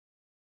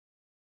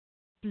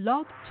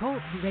Blog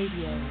Talk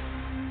Radio.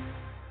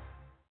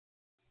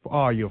 For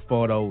all your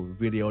photo,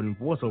 video, and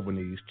voiceover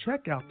needs,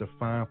 check out the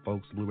fine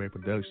folks at Blueberry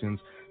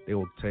Productions. They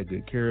will take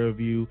good care of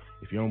you.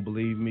 If you don't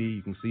believe me,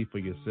 you can see for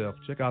yourself.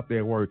 Check out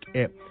their work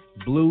at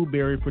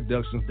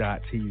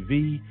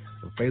blueberryproductions.tv,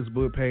 a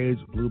Facebook page,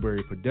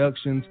 Blueberry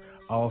Productions,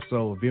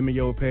 also a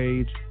Vimeo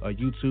page, a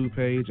YouTube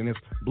page, and it's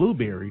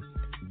Blueberry,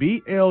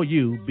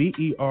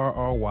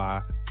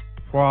 Blueberry,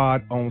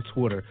 Prod on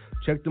Twitter.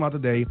 Check them out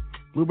today.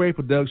 Blueberry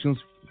Productions,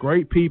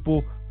 great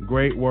people,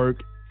 great work,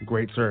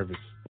 great service.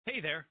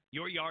 Hey there,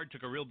 your yard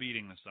took a real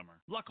beating this summer.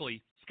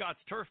 Luckily, Scott's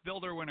Turf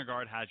Builder Winter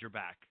Guard has your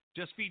back.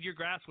 Just feed your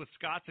grass with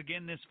Scott's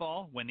again this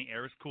fall when the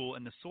air is cool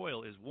and the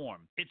soil is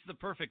warm. It's the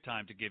perfect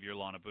time to give your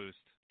lawn a boost.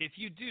 If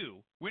you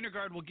do, Winter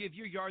Guard will give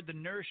your yard the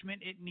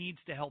nourishment it needs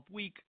to help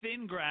weak,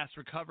 thin grass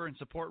recover and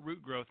support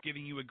root growth,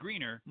 giving you a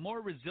greener, more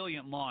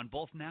resilient lawn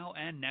both now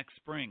and next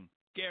spring.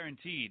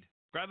 Guaranteed.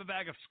 Grab a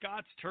bag of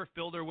Scott's Turf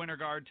Builder Winter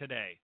Guard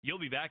today. You'll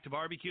be back to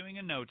barbecuing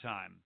in no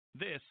time.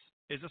 This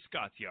is a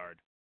Scott's Yard.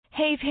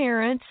 Hey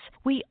parents,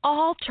 we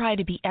all try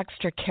to be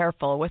extra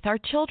careful with our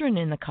children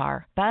in the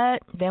car,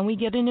 but then we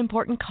get an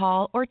important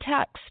call or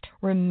text.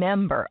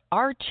 Remember,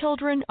 our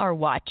children are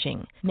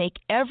watching. Make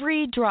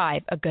every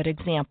drive a good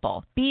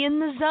example. Be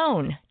in the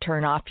zone.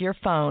 Turn off your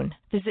phone.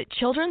 Visit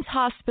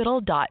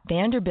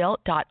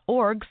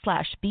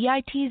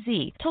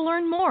childrenshospital.vanderbilt.org/BITZ to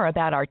learn more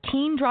about our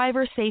Teen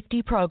Driver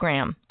Safety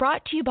Program.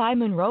 Brought to you by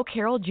Monroe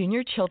Carroll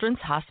Jr. Children's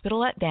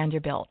Hospital at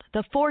Vanderbilt,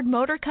 the Ford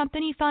Motor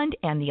Company Fund,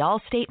 and the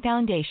Allstate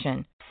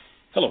Foundation.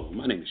 Hello,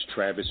 my name is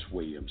Travis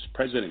Williams,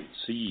 President and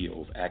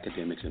CEO of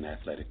Academics and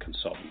Athletic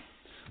Consulting,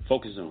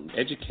 focused on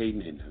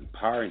educating and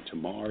empowering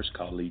tomorrow's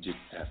collegiate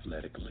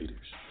athletic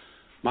leaders.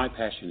 My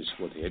passion is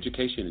for the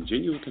education and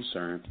genuine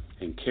concern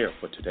and care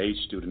for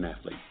today's student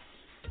athlete.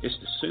 It's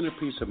the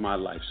centerpiece of my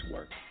life's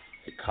work.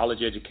 A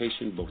college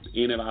education, both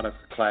in and out of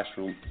the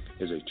classroom,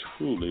 is a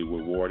truly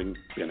rewarding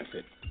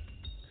benefit.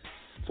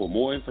 For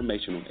more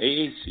information on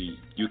AAC,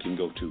 you can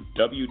go to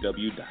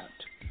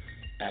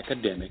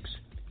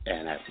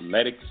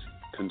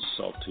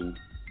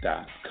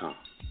www.academicsandathleticsconsulting.com.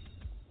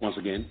 Once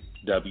again,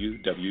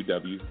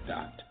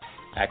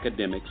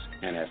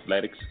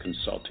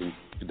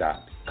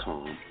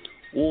 www.academicsandathleticsconsulting.com.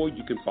 Or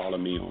you can follow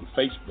me on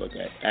Facebook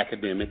at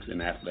Academics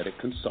and Athletic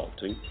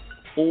Consulting,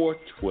 or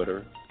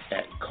Twitter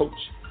at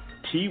Coach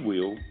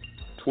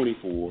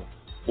TWill24,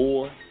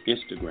 or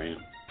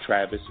Instagram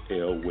Travis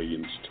L.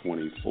 Williams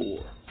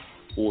 24.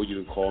 Or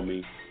you can call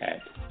me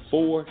at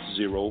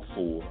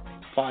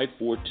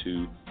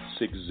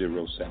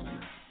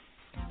 404-542-6079.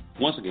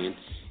 Once again,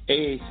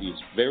 AAC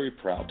is very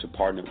proud to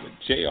partner with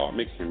J.R.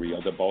 McHenry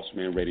of the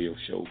Bossman Radio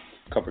Show,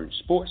 covering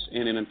sports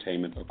and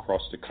entertainment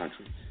across the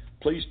country.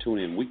 Please tune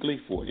in weekly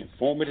for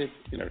informative,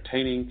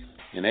 entertaining,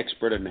 and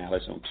expert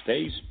analysis on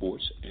today's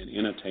sports and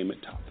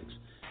entertainment topics.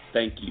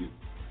 Thank you.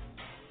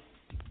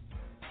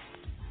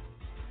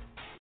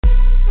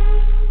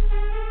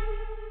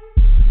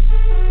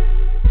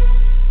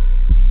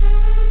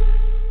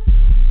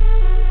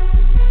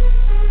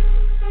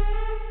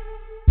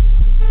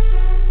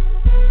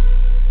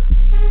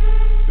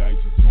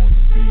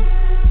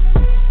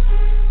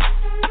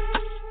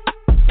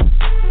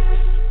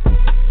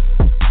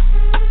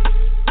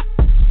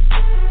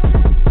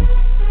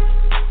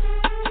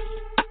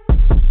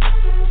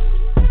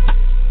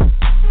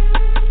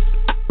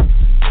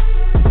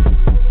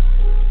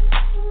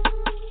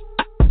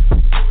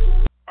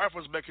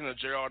 The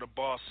J.R. the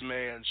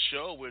Bossman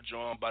Show. We're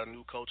joined by the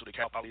new coach of the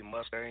Cal Poly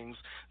Mustangs,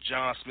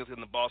 John Smith, in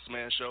the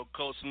Bossman Show.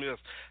 Coach Smith,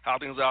 how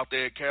things out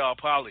there at Cal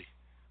Poly?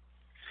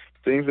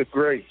 Things are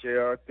great,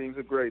 JR. Things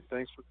are great.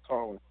 Thanks for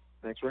calling.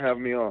 Thanks for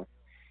having me on.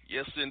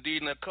 Yes,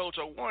 indeed. Now, Coach,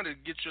 I wanted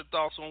to get your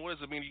thoughts on what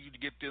does it mean to you to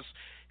get this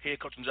head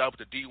coaching job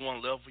at the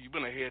D1 level. You've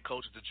been a head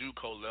coach at the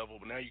JUCO level,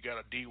 but now you got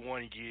a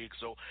D1 gig.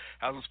 So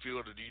how does it feel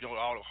that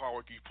all the hard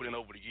work you put in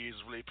over the years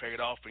has really paid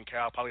off, and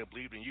Cal Poly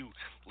believed in you,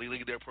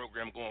 leading their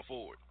program going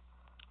forward?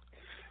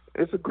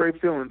 It's a great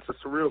feeling. It's a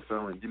surreal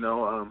feeling.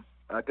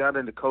 I got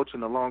into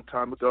coaching a long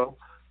time ago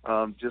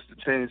just to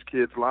change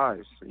kids'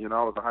 lives. I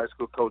was a high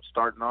school coach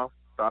starting off,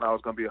 thought I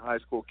was going to be a high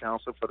school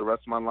counselor for the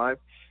rest of my life,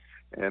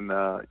 and,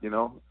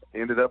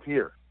 ended up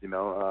here.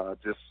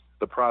 Just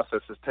the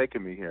process has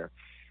taken me here.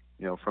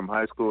 From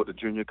high school to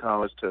junior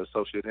college to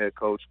associate head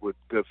coach with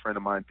a good friend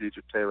of mine,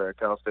 Deidre Taylor at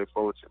Cal State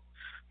Fullerton,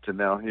 to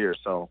now here.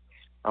 So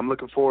I'm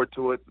looking forward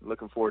to it,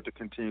 looking forward to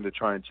continue to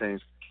try and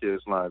change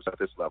kids' lives at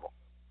this level.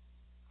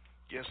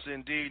 Yes,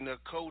 indeed. Now,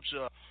 Coach,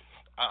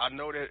 I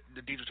know that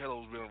the Deidre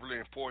Taylor has been really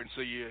important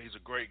to you. He's a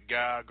great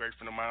guy, great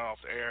friend of mine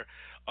off the air.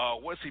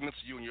 What's he meant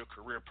to you in your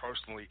career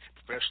personally,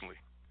 professionally?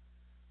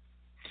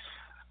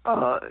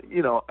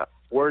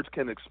 Words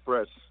can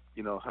express,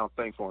 how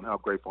thankful and how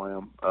grateful I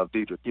am of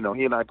Deidre. He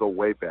and I go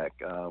way back.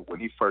 When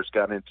he first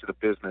got into the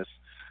business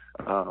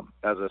as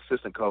an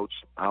assistant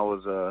coach, I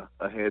was a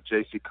head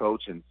JC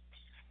coach, and,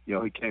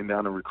 he came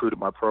down and recruited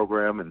my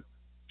program. And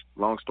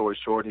long story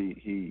short,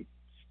 he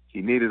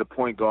needed a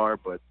point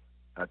guard, but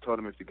I told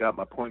him if he got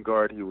my point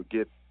guard, he would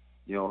get,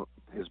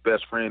 his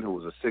best friend who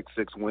was a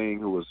 6'6" wing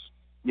who was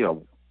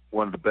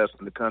one of the best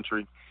in the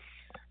country.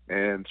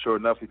 And sure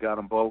enough, he got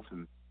them both,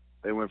 and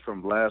they went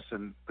from last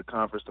in the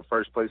conference to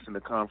first place in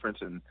the conference.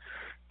 And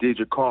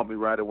Deidre called me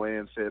right away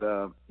and said,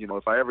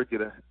 if I ever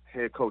get a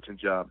head coaching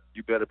job,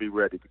 you better be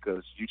ready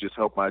because you just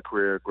helped my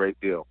career a great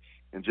deal.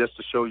 And just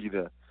to show you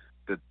the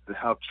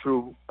how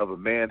true of a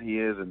man he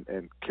is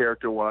and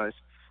character-wise,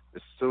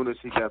 as soon as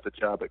he got the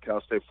job at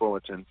Cal State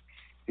Fullerton,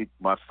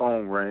 my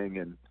phone rang,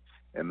 and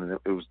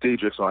it was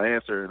Deidre, so I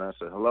answered, and I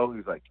said, hello.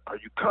 He's like, are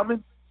you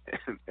coming?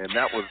 And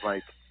that was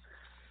like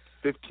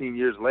 15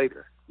 years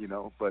later,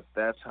 but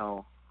that's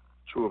how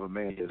true of a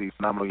man he is. He's a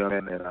phenomenal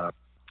young man,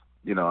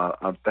 and,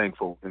 I'm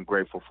thankful and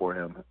grateful for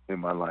him in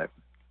my life.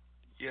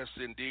 Yes,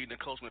 indeed. And,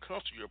 Coach, when it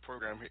comes to your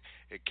program here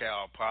at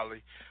Cal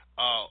Poly,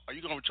 are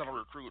you going to be trying to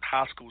recruit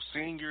high school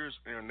seniors,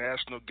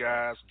 international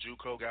guys,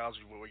 JUCO guys,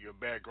 with your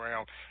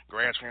background,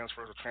 grad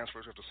transfers or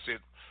transfers have to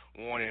sit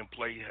one and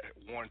play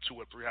 1, 2,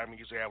 or 3? How many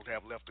years they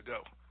have left to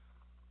go?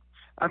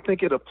 I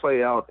think it'll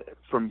play out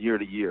from year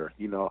to year.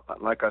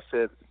 Like I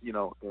said, in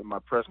my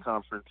press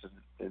conference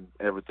and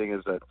everything,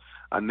 is that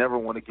I never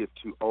want to get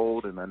too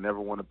old and I never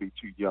want to be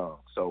too young.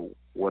 So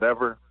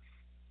whatever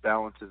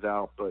balances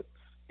out, but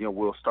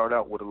we'll start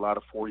out with a lot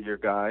of 4-year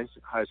guys,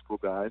 high school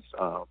guys,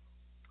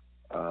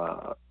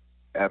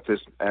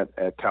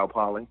 at Cal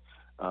Poly.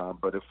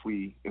 But if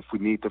we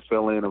need to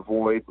fill in a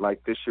void,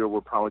 like this year,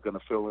 we're probably going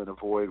to fill in a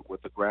void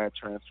with a grad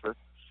transfer,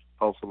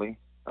 hopefully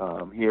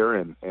here,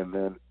 and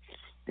then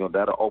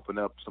that'll open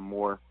up some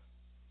more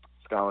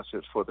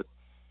scholarships for the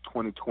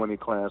 2020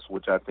 class,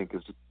 which I think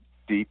is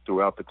deep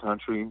throughout the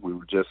country. We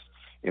were just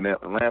in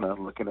Atlanta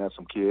looking at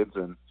some kids,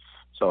 and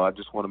so I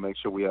just want to make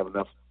sure we have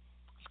enough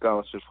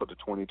scholarships for the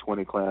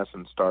 2020 class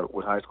and start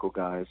with high school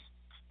guys,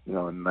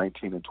 in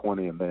 19 and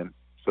 20, and then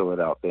fill it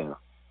out there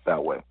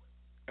that way.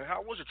 And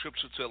how was your trip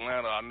to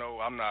Atlanta? I know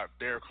I'm not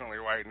there currently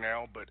right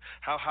now, but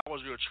how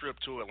was your trip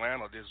to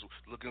Atlanta,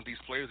 looking at these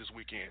players this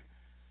weekend?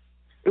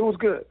 It was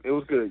good.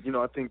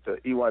 I think the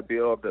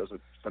EYBL does a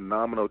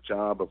phenomenal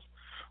job of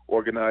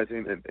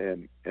organizing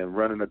and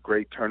running a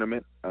great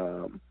tournament.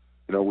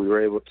 We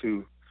were able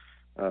to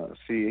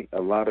see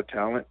a lot of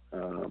talent,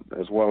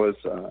 as well as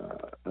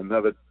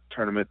another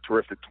tournament,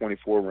 Terrific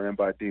 24, ran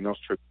by Dinos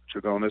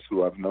Trigonis,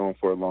 who I've known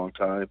for a long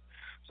time.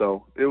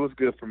 So it was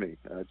good for me.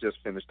 I just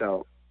finished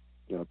out,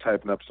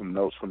 typing up some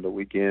notes from the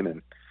weekend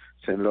and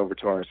sending it over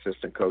to our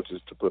assistant coaches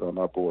to put on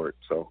our board.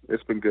 So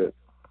it's been good.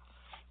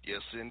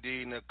 Yes,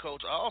 indeed. Now,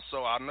 Coach,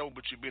 also, I know,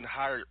 but you've been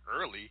hired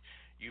early.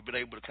 You've been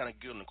able to kind of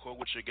get on the court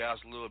with your guys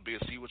a little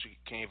bit, see what you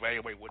can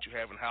evaluate, what you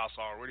have in-house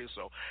already.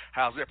 So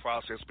how's that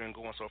process been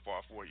going so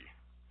far for you?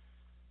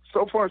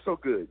 So far, so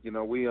good.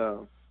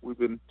 We've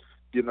been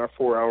getting our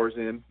 4 hours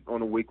in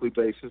on a weekly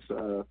basis,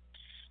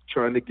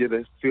 trying to get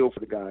a feel for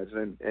the guys.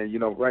 And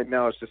right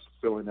now it's just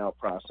a filling out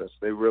process.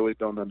 They really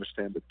don't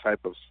understand the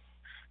type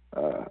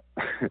of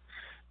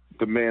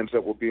demands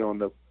that will be on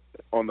the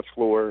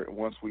floor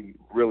once we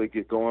really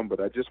get going, but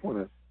I just want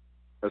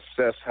to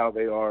assess how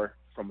they are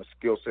from a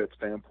skill set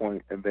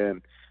standpoint and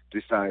then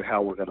decide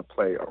how we're going to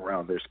play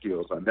around their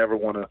skills. I never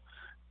want to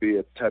be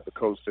a type of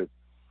coach that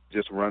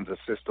just runs a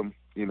system.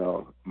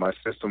 My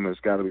system has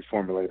got to be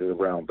formulated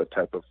around the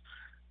type of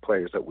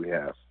players that we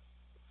have.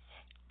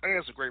 I think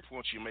that's a great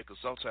point you make,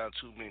 because sometimes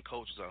too many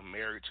coaches are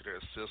married to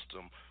their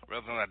system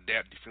rather than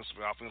adapt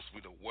defensively, offensively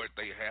to what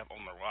they have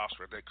on the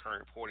roster at that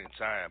current point in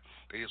time.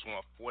 They just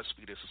want to force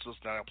feed this system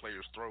down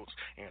players' throats,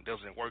 and it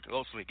doesn't work. It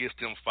ultimately gets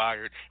them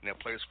fired, and that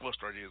players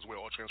frustrated as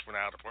well, or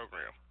transferring out of the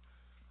program.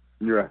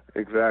 Yeah,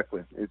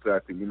 exactly.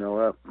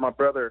 My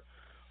brother,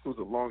 who's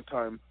a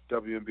longtime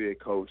WNBA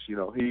coach,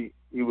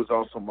 he was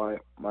also my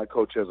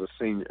coach as a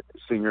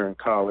senior in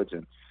college,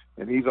 and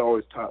he's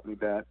always taught me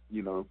that,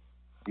 you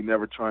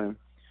never try and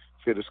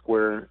fit a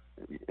square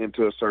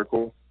into a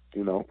circle,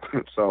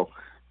 so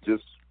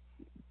just,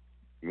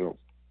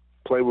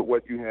 play with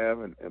what you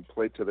have and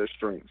play to their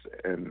strengths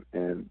and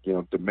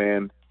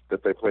demand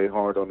that they play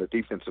hard on the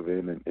defensive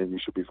end, and you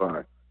should be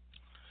fine.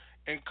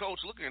 And, Coach,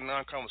 looking at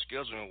non-conference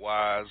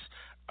scheduling-wise,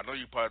 I know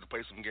you probably have to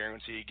play some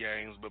guaranteed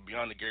games, but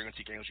beyond the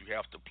guaranteed games you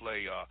have to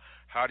play,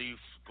 how do you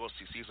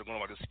see season going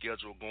about the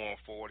schedule going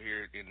forward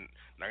here in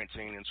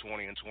 19 and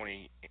 20 and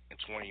 20 and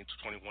 20 to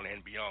 21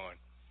 and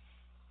beyond?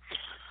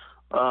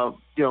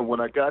 When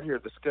I got here,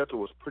 the schedule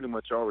was pretty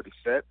much already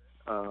set,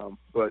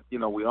 but,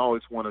 we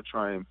always want to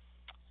try and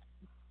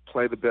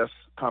play the best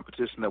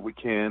competition that we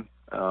can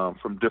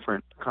from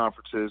different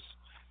conferences,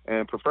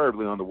 and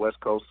preferably on the West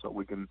Coast so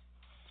we can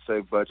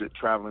save budget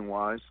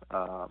traveling-wise,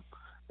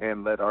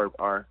 and let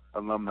our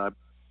alumni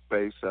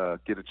base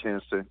get a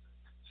chance to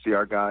see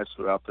our guys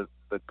throughout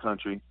the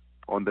country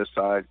on this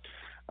side.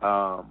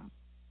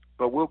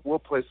 But we'll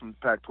play some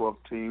Pac-12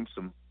 teams,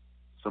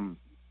 some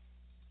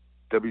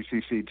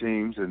WCC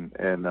teams, and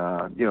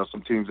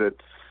some teams that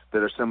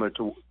are similar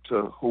to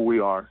who we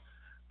are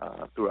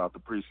throughout the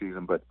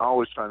preseason. But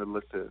always trying to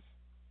look to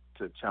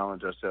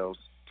challenge ourselves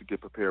to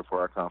get prepared for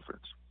our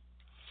conference.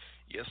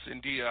 Yes,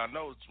 indeed. I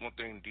know it's one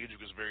thing Deidre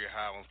is very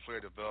high on player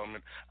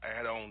development. I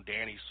had on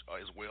Danny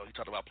as well. He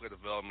talked about player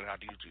development,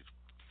 how Deidre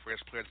fresh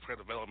player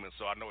development.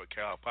 So I know at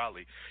Cal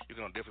Poly, you're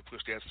going to definitely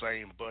push that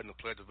same button of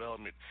player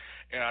development.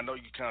 And I know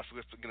you kind of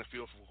get a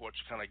feel for what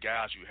kind of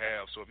guys you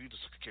have. So have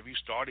you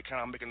started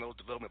kind of making those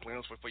development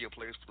plans for your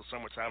players for the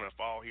summertime and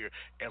fall here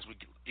as we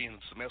get in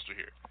the semester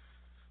here?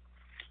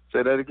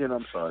 Say that again.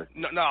 I'm sorry.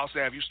 No, I'll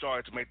say, have you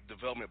started to make the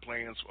development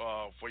plans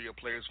for your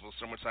players for the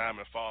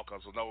summertime and fall?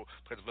 Because I know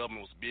player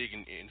development was big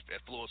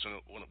at Fullerton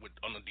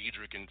under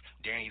Diedrich and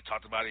Danny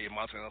talked about it in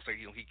Montana. I'll say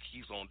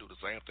he's going to do the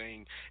same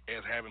thing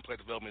as having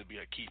player development be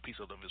a key piece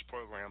of his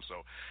program.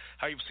 So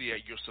how you see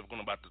yourself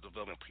going about the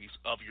development piece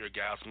of your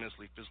guys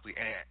mentally, physically,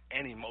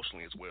 and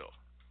emotionally as well?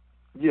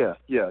 Yeah.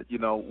 You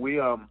know,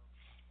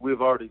 we've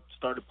already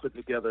started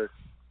putting together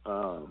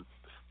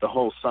the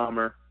whole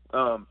summer,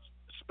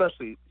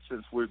 especially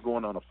since we're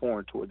going on a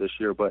foreign tour this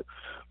year. But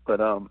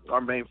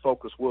our main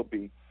focus will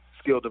be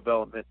skill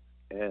development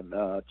and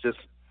just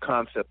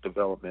concept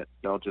development.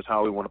 You know, just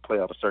how we want to play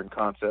out of certain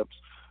concepts,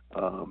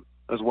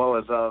 as well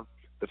as the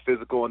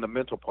physical and the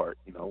mental part.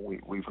 You know,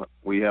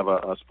 we have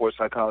a sports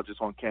psychologist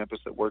on campus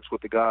that works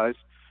with the guys,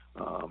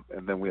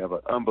 and then we have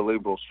an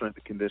unbelievable strength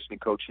and conditioning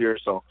coach here.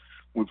 So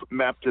we've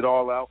mapped it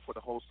all out for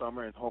the whole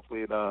summer, and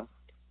hopefully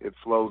it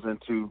flows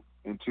into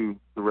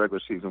the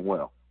regular season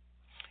well.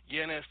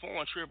 Yeah, and that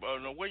foreign trip,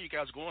 where you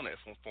guys going at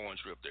for a foreign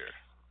trip there?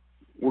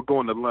 We're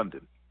going to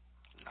London.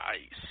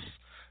 Nice.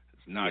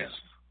 It's nice.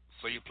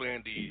 Yeah. So you're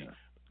playing the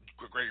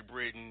Great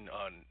Britain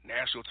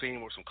national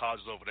team or some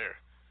colleges over there?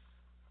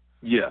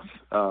 Yes.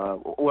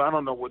 Well, I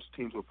don't know which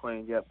teams we're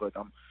playing yet, but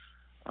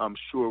I'm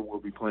sure we'll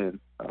be playing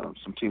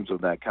some teams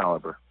of that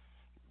caliber.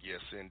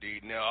 Yes,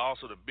 indeed. Now,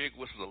 also the big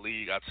whistle of the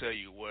league, I tell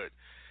you what,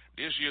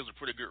 this year's a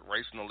pretty good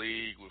race in the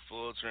league with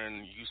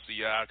Fullerton,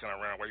 UCI kind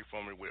of ran away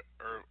from it with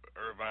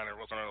Irvine and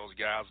some of those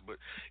guys. But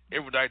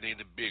every night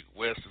in the Big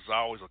West is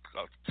always a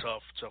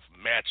tough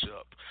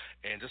matchup.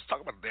 And just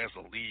talk about the dance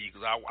of the league,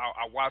 because I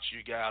watch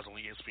you guys on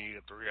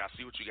ESPN3. I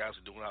see what you guys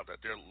are doing out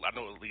there. I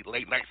know it's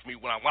late night for me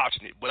when I'm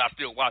watching it, but I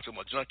still watch them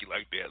a junkie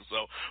like that.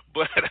 So,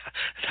 but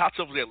how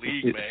tough is that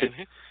league,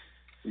 man?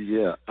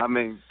 Yeah, I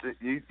mean,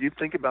 you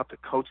think about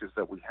the coaches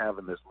that we have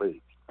in this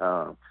league.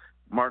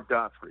 Mark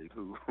Godfrey,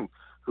 who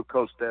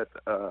coached at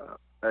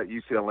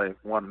UCLA,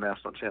 won a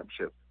national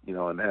championship, you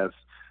know, and has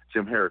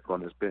Jim Herrick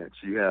on his bench.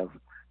 You have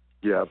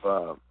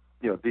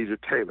Deidre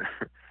Taylor,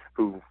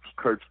 who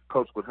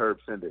coached with Herb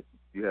Sendick.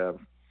 You have,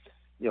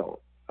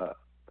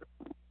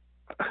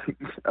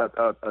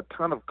 a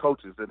ton of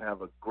coaches that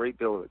have a great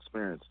deal of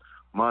experience.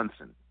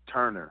 Munson,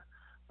 Turner,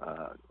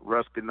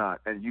 Russ Gannott,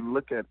 and you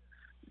look at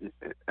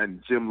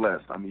and Jim Les.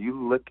 I mean,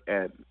 you look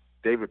at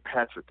David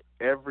Patrick.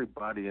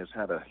 Everybody has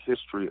had a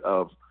history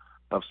of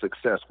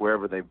success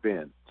wherever they've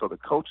been. So the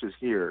coaches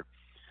here,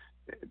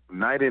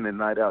 night in and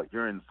night out,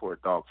 you're in for a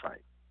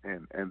dogfight,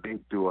 and they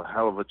do a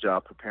hell of a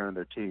job preparing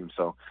their team.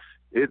 So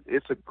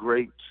it's a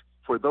great,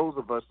 for those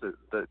of us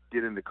that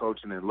get into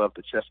coaching and love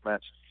the chess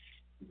match,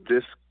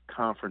 this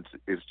conference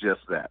is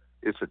just that.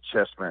 It's a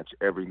chess match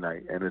every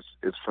night, and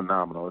it's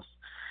phenomenal.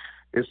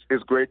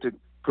 It's great to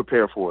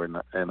prepare for it,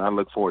 and I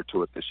look forward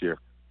to it this year.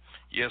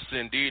 Yes,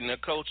 indeed. Now,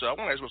 Coach, I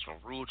want to ask what some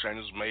rule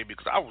changes made,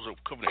 because I was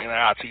covering the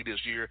NIT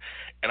this year,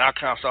 and I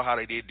kind of saw how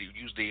they did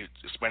use the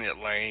expanded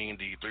lane,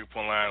 the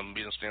three-point line,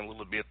 being stand a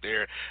little bit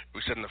there,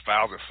 resetting the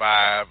fouls at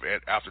 5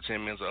 after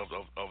 10 minutes of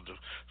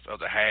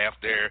the half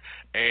there,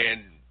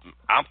 and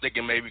I'm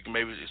thinking maybe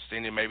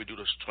extend it, maybe do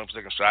the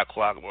 20-second shot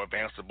clock or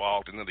advance the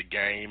ball at the end of the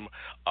game.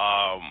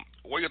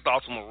 What are your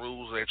thoughts on the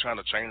rules they're trying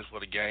to change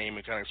for the game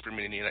and kind of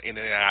experimenting in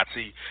the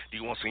NIT? Do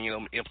you want to see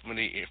them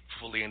implement it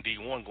fully in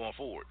D1 going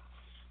forward?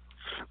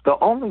 The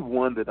only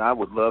one that I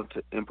would love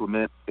to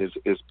implement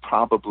is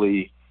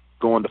probably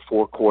going to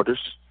 4 quarters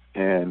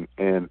and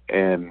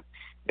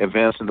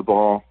advancing the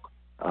ball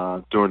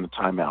during the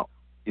timeout.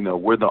 You know,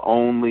 we're the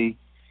only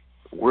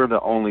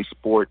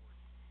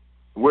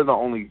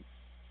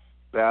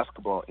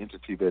basketball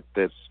entity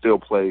that still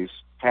plays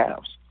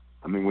halves.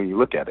 I mean, when you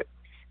look at it,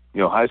 you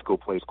know, high school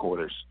plays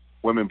quarters,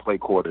 women play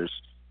quarters,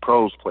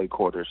 pros play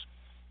quarters,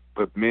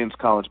 but men's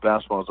college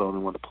basketball is the only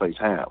one that plays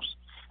halves.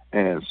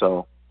 And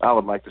so I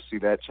would like to see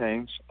that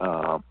change,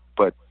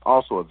 but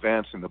also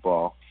advancing the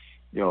ball,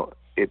 you know,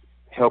 it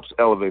helps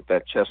elevate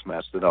that chess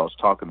match that I was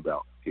talking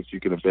about. If you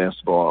can advance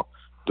the ball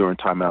during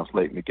timeouts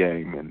late in the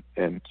game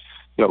and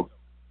you know,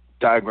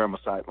 diagram a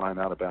sideline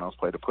out of bounds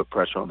play to put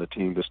pressure on the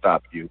team to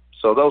stop you.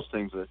 So those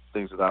things are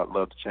things that I would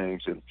love to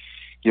change. And,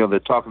 you know, they're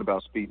talking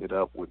about speeding it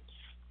up with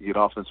you get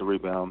offensive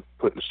rebound,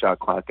 putting the shot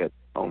clock at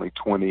only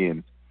 20.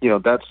 And, you know,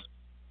 that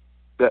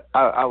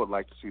I would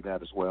like to see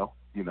that as well,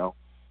 you know.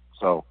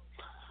 So,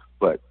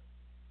 but,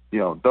 you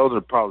know, those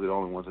are probably the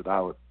only ones that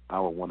I would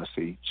want to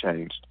see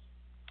changed.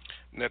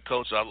 Now,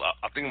 Coach, I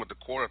think with the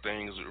quarter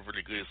thing is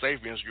really good. Say,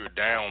 for instance, you're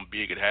down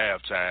big at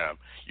halftime.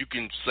 You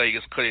can say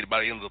it's cut it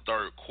by the end of the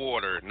third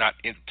quarter, not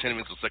in 10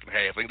 minutes of the second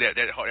half. I think that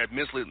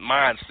mental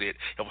mindset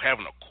of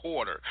having a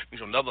quarter,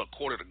 means another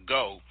quarter to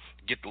go,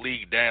 get the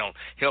league down,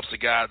 helps the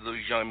guys, those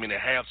young men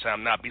at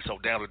halftime, not be so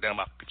down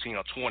by 15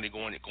 or 20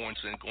 going to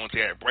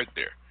that break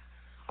there.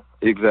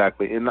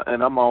 Exactly, and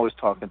I'm always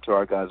talking to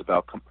our guys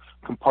about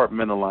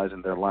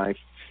compartmentalizing their life,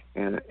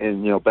 and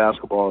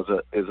basketball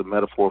is a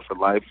metaphor for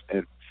life,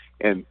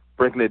 and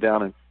breaking it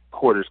down in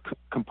quarters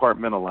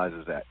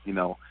compartmentalizes that.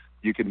 You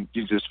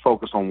just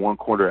focus on one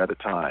quarter at a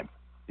time,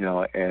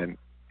 and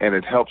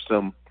it helps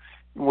them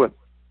with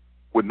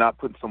not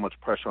putting so much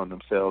pressure on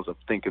themselves of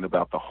thinking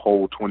about the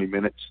whole 20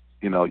 minutes.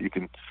 You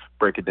can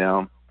break it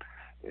down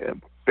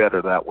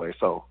better that way.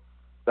 So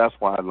that's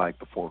why I like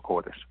the 4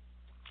 quarters.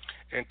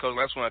 And, Coach,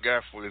 that's what I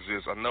got for is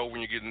this. I know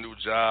when you get a new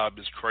job,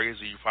 it's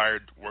crazy. You've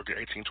hired working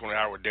 18,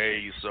 20-hour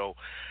days. So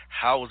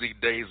how has these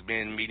days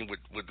been meeting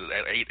with the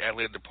 8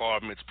 athletic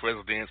departments,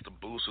 presidents, the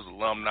boosters,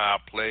 alumni,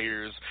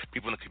 players,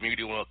 people in the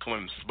community want to come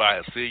and by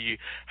and see you?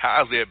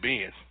 How's that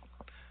been?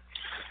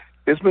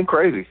 It's been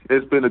crazy.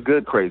 It's been a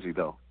good crazy,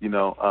 though.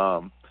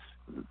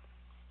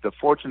 The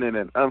fortunate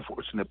and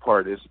unfortunate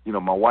part is,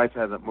 my wife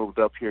hasn't moved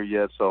up here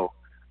yet, so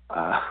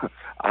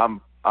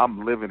I'm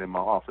living in my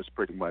office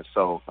pretty much,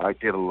 so I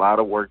get a lot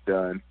of work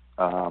done.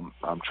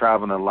 I'm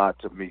traveling a lot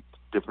to meet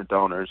different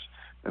donors,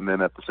 and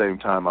then at the same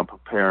time I'm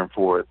preparing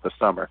for the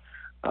summer.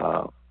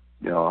 And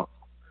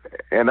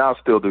I'll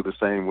still do the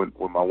same when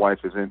my wife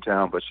is in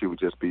town, but she would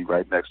just be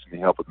right next to me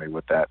helping me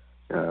with that.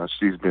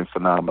 She's been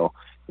phenomenal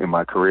in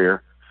my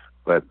career,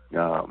 but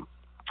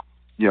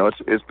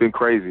it's been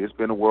crazy. It's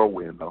been a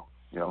whirlwind, though.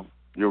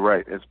 You're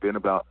right. It's been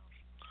about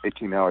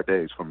 18-hour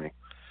days for me.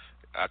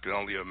 I can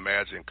only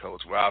imagine,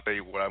 Coach. Well, I'll tell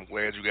you what, I'm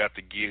glad you got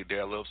the gig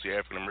there. I love to see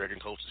African-American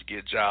coaches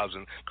get jobs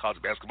in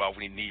college basketball.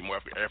 We need more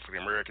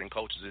African-American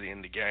coaches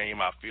in the game.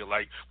 I feel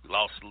like we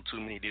lost a little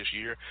too many this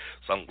year,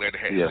 so I'm glad to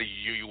have see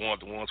you. You're one of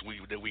the ones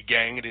that we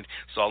gained, and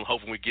so I'm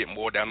hoping we get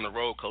more down the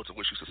road, Coach. I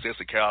wish you success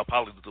at Cal.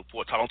 Probably look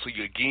forward to talking to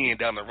you again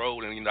down the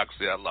road. And like I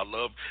said, I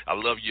love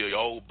your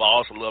old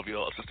boss. I love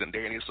your assistant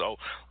Danny. So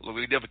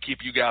we definitely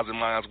keep you guys in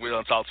mind as well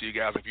and talk to you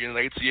guys. If you're in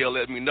the ATL,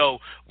 let me know.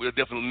 We'll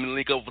definitely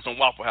link up for some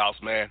Waffle House,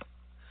 man.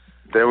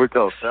 There we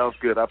go. Sounds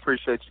good. I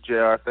appreciate you,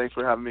 JR. Thanks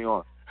for having me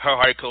on. All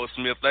right, Coach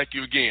Smith. Thank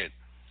you again.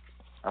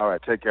 All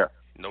right. Take care.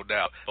 No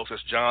doubt. Folks,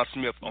 that's John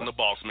Smith on the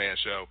Bossman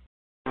Show.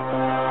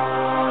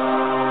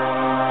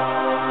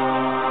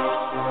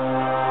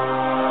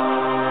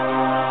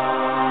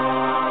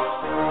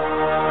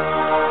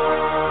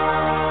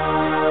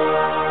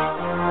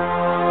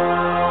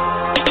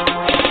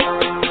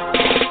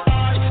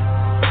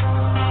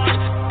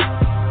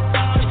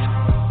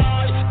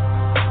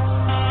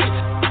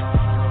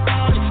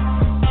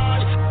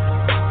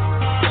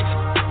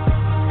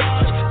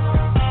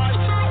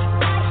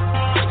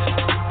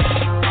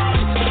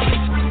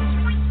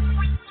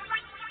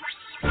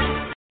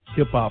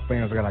 Hip-hop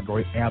fans, I got a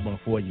great album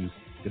for you.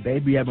 The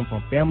debut album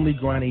from Family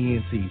Grind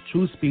ENT,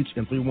 True Speech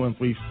and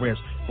 313 Fresh.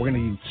 We're going to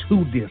give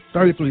you 2 discs,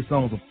 33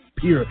 songs of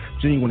pure,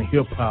 genuine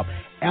hip-hop.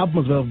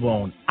 Albums available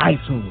on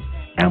iTunes,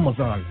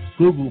 Amazon,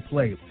 Google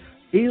Play,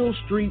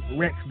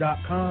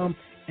 illstreetrex.com,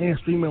 and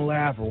streaming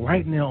live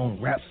right now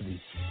on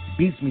Rhapsody,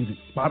 Beats Music,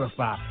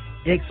 Spotify,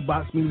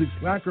 Xbox Music,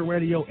 Slacker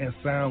Radio, and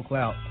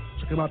SoundCloud.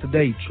 Check them out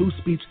today, True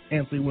Speech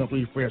and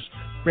 313 Fresh,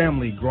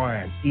 Family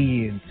Grind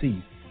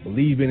ENT.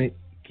 Believe in it,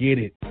 get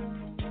it.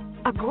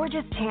 A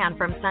gorgeous tan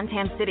from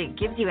Suntan City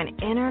gives you an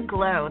inner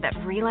glow that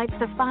relights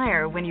the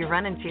fire when you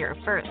run into your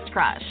first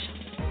crush.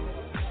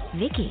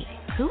 Vicky,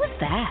 who was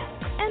that?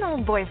 An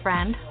old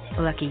boyfriend.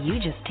 Lucky you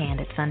just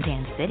tanned at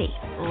Suntan City.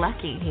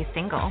 Lucky he's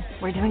single.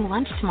 We're doing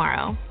lunch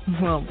tomorrow.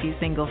 Won't be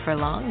single for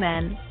long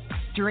then.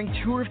 During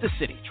Tour of the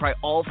City, try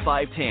all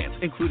 5 tans,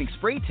 including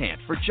spray tan,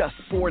 for just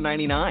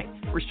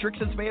 $4.99.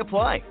 Restrictions may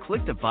apply.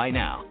 Click to buy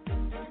now.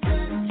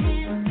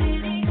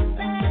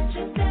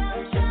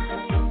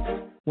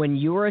 When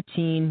you're a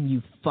teen,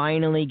 you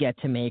finally get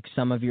to make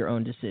some of your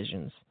own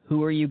decisions.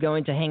 Who are you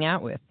going to hang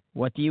out with?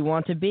 What do you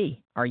want to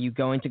be? Are you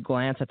going to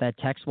glance at that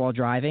text while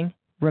driving?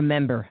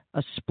 Remember,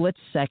 a split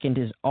second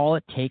is all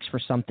it takes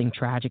for something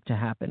tragic to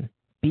happen.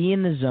 Be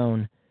in the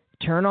zone.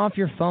 Turn off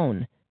your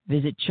phone.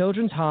 Visit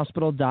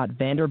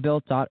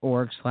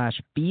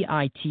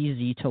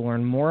childrenshospital.vanderbilt.org/BITZ to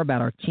learn more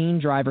about our teen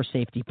driver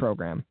safety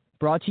program.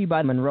 Brought to you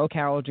by Monroe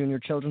Carroll Jr.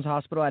 Children's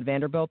Hospital at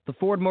Vanderbilt, the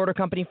Ford Motor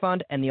Company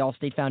Fund, and the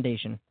Allstate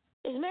Foundation.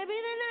 It's maybe the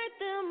night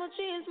that my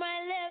dreams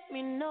might let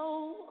me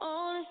know.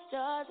 All the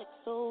stars are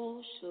so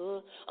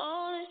sure.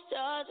 All the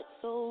stars are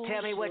so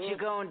Tell me what you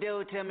gonna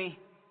do to me.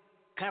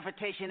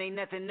 Confrontation ain't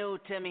nothing new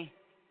to me.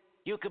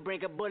 You could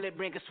bring a bullet,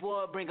 bring a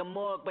sword, bring a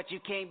morgue, but you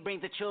can't bring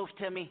the truth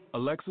to me.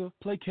 Alexa,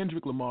 play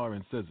Kendrick Lamar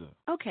and SZA.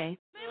 Okay.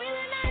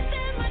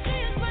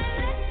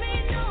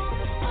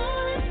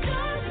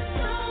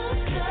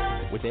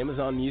 With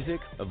Amazon Music,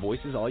 a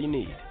voice is all you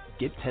need.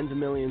 Get tens of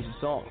millions of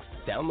songs.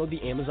 Download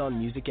the Amazon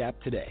Music app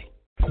today.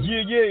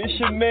 Yeah, it's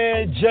your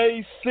man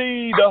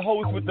JC, the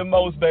host with the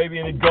most, baby,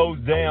 and it goes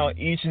down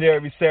each and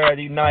every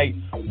Saturday night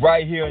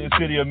right here in the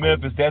city of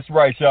Memphis. That's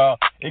right, y'all.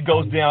 It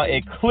goes down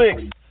at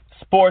Clicks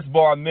Sports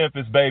Bar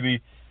Memphis,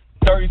 baby.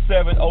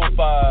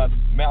 3705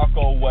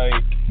 Malco Way,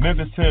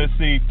 Memphis,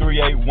 Tennessee,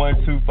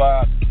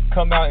 38125.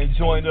 Come out and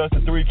join us, the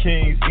Three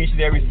Kings, each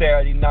and every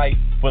Saturday night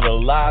for the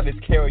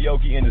livest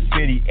karaoke in the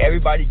city.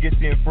 Everybody gets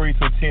in free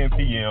till 10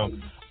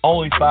 p.m.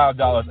 only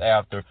 $5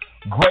 after.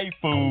 Great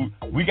food.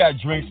 We got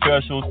drink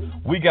specials.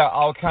 We got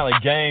all kind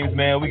of games,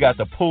 man. We got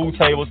the pool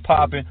tables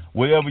popping.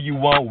 Whatever you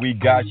want, we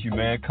got you,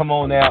 man. Come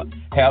on out.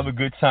 Have a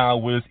good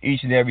time with us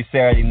each and every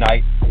Saturday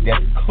night.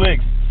 That's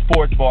Clicks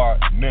Sports Bar,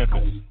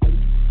 Memphis.